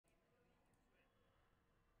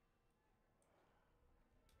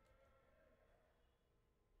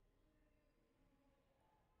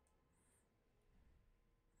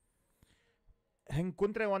ಹೆಂಗೆ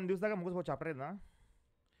ಕುಂತ್ರೆ ಒಂದು ದಿವಸದಾಗ ಮುಗಿಸ್ಬೋದು ಚಾಪ್ಟರ್ ಇದನ್ನ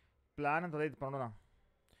ಪ್ಲ್ಯಾನ್ ಅಂತ ಐತೆ ನೋಡೋಣ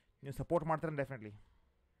ನೀವು ಸಪೋರ್ಟ್ ಮಾಡ್ತಾರೆ definitely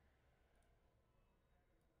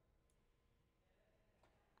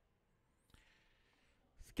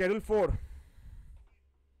Schedule 4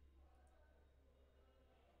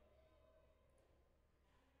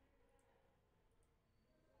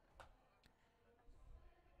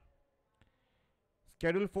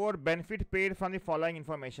 Schedule 4 benefit paid from the following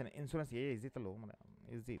information insurance ye easy talo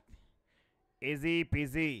easy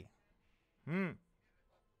peasy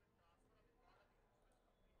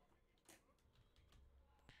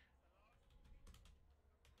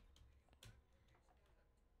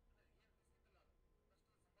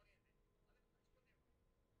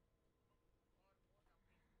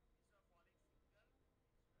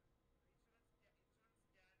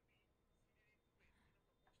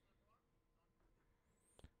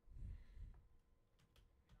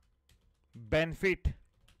benefit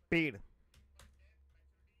paid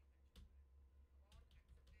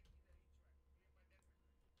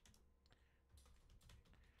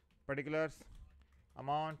particulars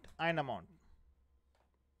amount and amount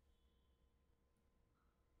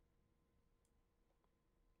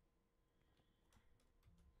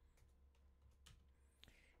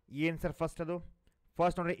ಏನು ಸರ್ ಫಸ್ಟ್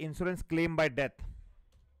ನೋಡ್ರಿ ಇನ್ಶೂರೆನ್ಸ್ ಕ್ಲೇಮ್ ಬೈ ಡೆತ್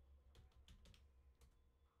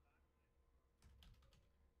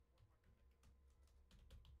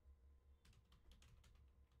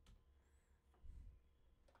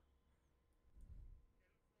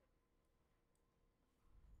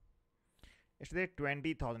ಎಷ್ಟಿದೆ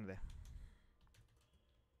 20,000 ಇದೆ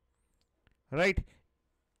ರೈಟ್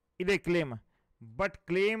ಇದೆ claim but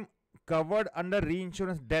claim covered under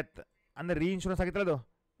reinsurance death ಅಂದರೆ reinsurance ಆಗಿತ್ತಲ್ಲ ಅದು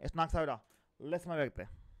ಎಷ್ಟು 4,000 less ಮಾಡಬೇಕಾಗುತ್ತೆ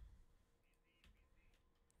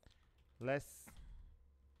less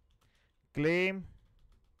claim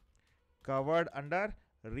covered under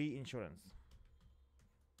reinsurance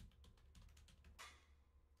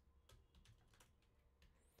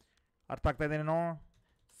ಅರ್ಥ ಆಗ್ತಾ ಇದೇನೇನೋ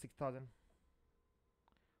 6,000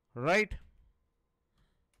 right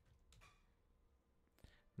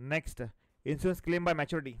next insurance claim by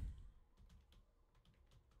maturity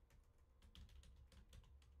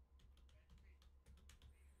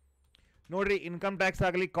ನೋಡ್ರಿ ಇನ್ಕಮ್ ಟ್ಯಾಕ್ಸ್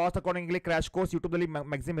ಆಗಲಿ ಕಾಸ್ಟ್ ಅಕೌಂಟಿಂಗ್ ಆಗಲಿ ಕ್ರ್ಯಾಶ್ ಕೋರ್ಸ್ ಯೂಟ್ಯೂಬಲ್ಲಿ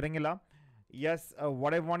ಮ್ಯಾಕ್ಸಿಮಮ್ ಇರಂಗಿಲ್ಲ S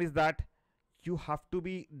what I want is that you have to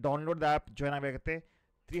B download the app join ಆಗಬೇಕಾಗುತ್ತೆ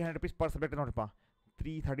 300 rupees per subject ನೋಡಿಪ್ಪ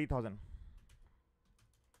 30,000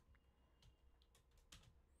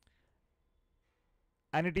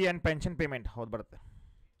 annuity and pension payment ಹೌದು ಬರುತ್ತೆ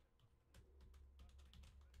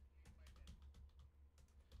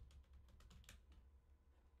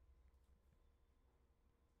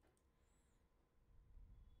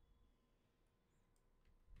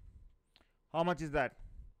how much is that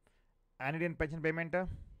annuity and pension payment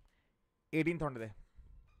 18,000 ಇದೆ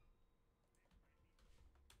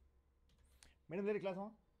madam ದೇರಿ class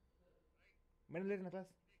madam ದೇರಿ class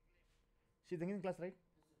she is in class right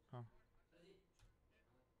ಹಾಂ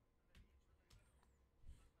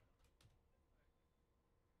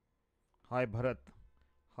Hi Bharat.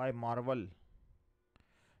 Hi Marvel.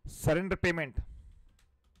 Surrender payment.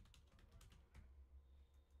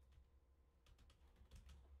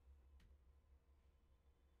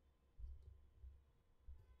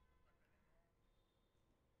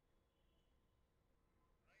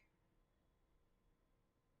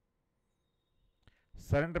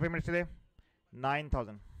 Surrender payment today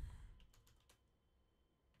 9,000.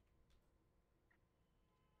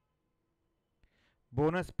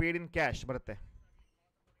 Bonus paid in cash ಬರುತ್ತೆ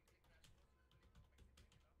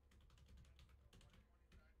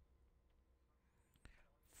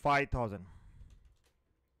 5,000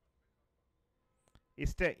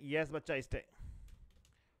 ಇಷ್ಟೇ S ಬಚ್ಚಾ ಇಷ್ಟೇ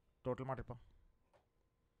total ಮಾಡಿಪ್ಪ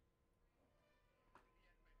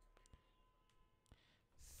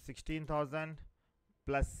 16,000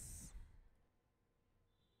 plus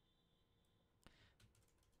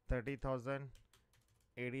 30,000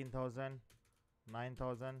 18,000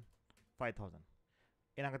 9,000 5,000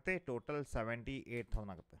 ಏನಾಗುತ್ತೆ total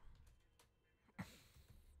 78,000 ಆಗುತ್ತೆ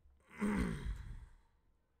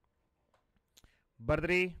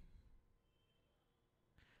ಬರ್ದ್ರಿ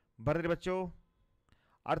ಬಚ್ಚೋ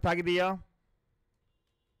ಅರ್ಥ ಆಗಿದೆಯಾ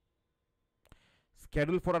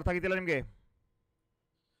schedule 4 ಅರ್ಥ ಆಗಿದೆಯಲ್ಲ ನಿಮಗೆ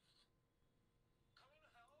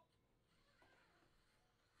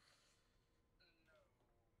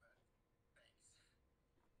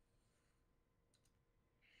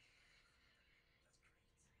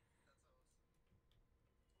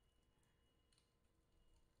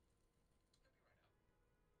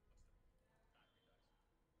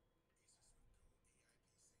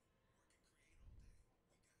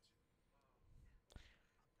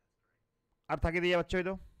अर्थ आगे दिया बच्चों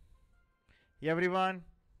इधो एवरीवन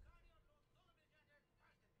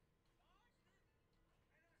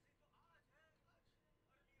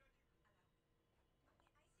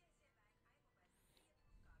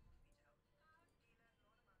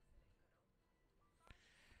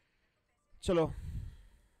चलो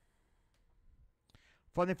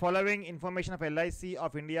for the following information of LIC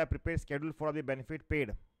of India prepare schedule for the benefit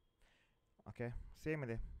paid okay same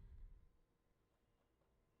ಇದೆ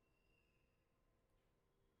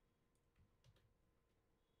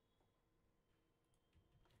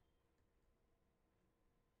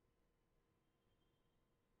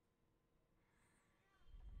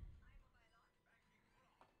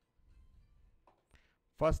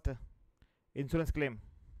first insurance claim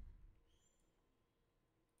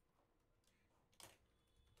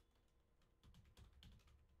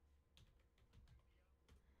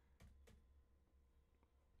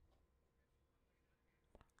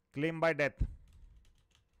claim by death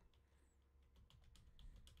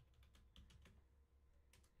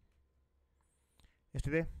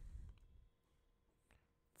ಎಷ್ಟಿದೆ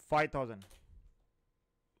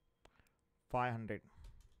 5500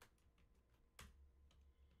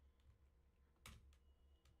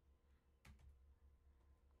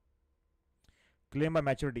 claim by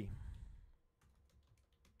maturity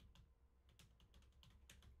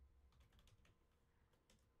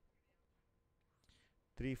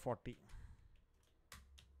 $340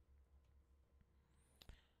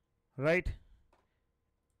 right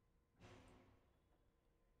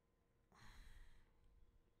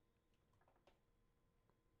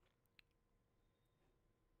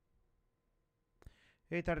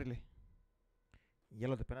hey ತಡ್ರಿಲಿ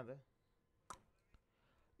ಎಲ್ಲದು ಪೆನ್ ಅದು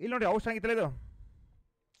ಇಲ್ಲಿ ನೋಡಿ ಔಟ್ ಆಗಿತ್ತಲ್ಲ ಇದು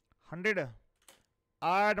 100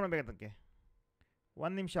 ಆಡ್ ಮಾಡಬೇಕಂತಕ್ಕೆ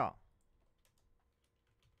ಒಂದು ನಿಮಿಷ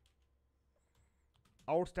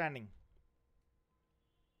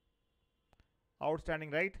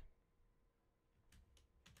outstanding right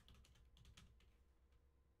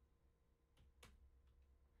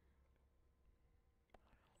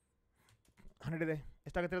 100 ಇದೆ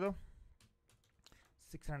ಎಷ್ಟಾಗುತ್ತೆ ಇದು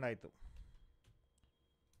 600 ಆಯಿತು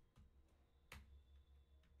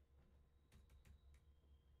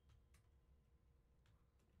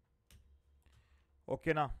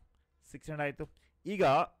ಓಕೆನಾ 600 ಆಯಿತು ಈಗ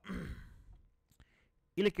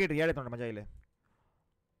ಇಲ್ಲಿ ಕೇಳ್ರಿ ಹೇಳಿ ನೋಡಿ ಮಜಾ ಇಲ್ಲಿ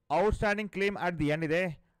outstanding claim at the end ಇದೆ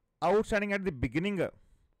ಔಟ್ಸ್ಟ್ಯಾಂಡಿಂಗ್ ಅಟ್ ದಿ ಬಿಗಿನಿಂಗ್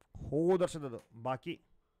ಹೋದ ವರ್ಷದದು ಬಾಕಿ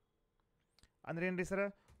ಅಂದ್ರೆ ಏನ್ರಿ ಸರ್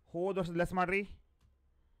ಹೋದ ವರ್ಷದ ಲೆಸ್ ಮಾಡ್ರಿ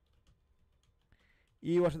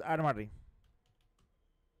ಈ ವರ್ಷದ ಆ್ಯಡ್ ಮಾಡ್ರಿ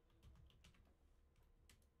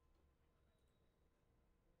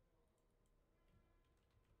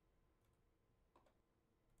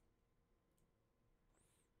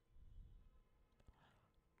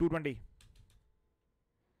 $220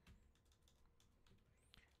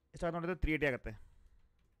 ಎಷ್ಟಾಗುತ್ತೆ ನೋಡಿದ್ರೆ $380 ಆಗುತ್ತೆ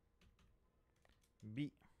B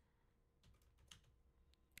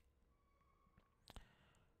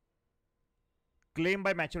claim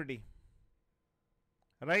by maturity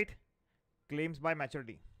right claims by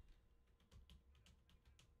maturity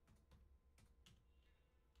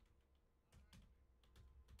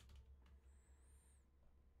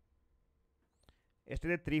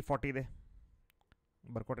ಎಷ್ಟಿದೆ 340 ಇದೆ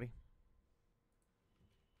ಬರ್ಕೊಡ್ರಿ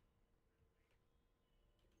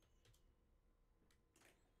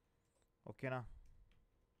ಓಕೆನಾ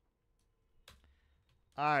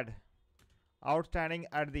add outstanding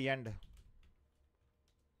at the end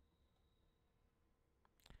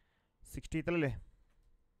 60 ಇತ್ತಲ್ಲೇ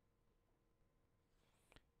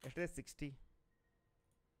ಎಷ್ಟಿದೆ 60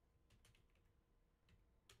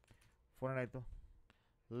 400 ಆಯಿತು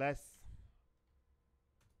less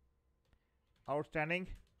outstanding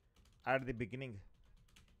at the beginning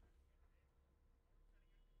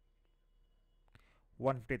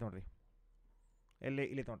 150 ನೋಡ್ರಿ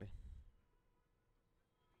ಇಲ್ಲಿ ನೋಡ್ರಿ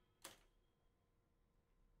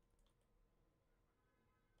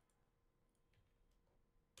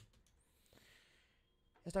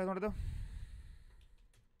ಎಷ್ಟಾಗುತ್ತೆ ನೋಡಿದ್ದು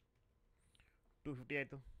 250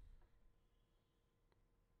 ಆಯಿತು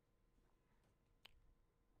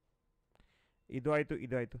ಇದು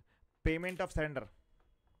ಆಯಿತು payment of surrender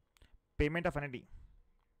payment of annuity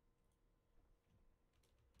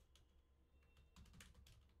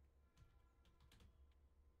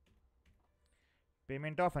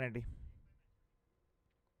payment of annuity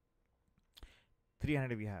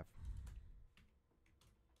 300 we have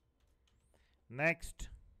next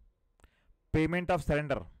payment of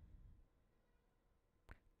surrender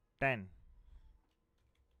 10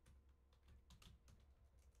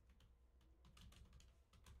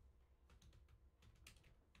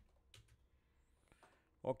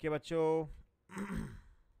 okay बच्चों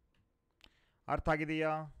ಅರ್ಥ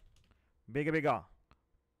ಆಗಿದೆಯಾ? ಬೇಗ ಬೇಗ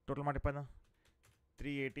ಟೋಟಲ್ ಮಾಡಿಪ್ಪ.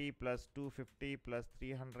 380 ಪ್ಲಸ್ 250 ಪ್ಲಸ್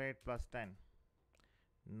 300 ಪ್ಲಸ್ 10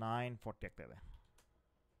 940 ಆಗ್ತಾಯಿದೆ.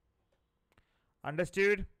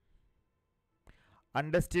 ಅಂಡರ್ಸ್ಟ್ಯೂಡ್?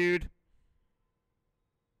 ಅಂಡರ್ಸ್ಟ್ಯೂಡ್?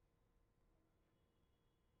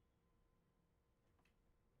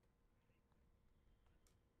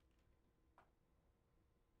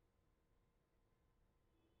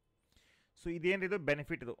 ಸೊ ಇದೇನಿದು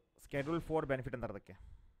ಬೆನಿಫಿಟ್, ಇದು ಸ್ಕೆಡ್ಯೂಲ್ 4 ಬೆನಿಫಿಟ್ ಅಂತಾರೆ ಅದಕ್ಕೆ.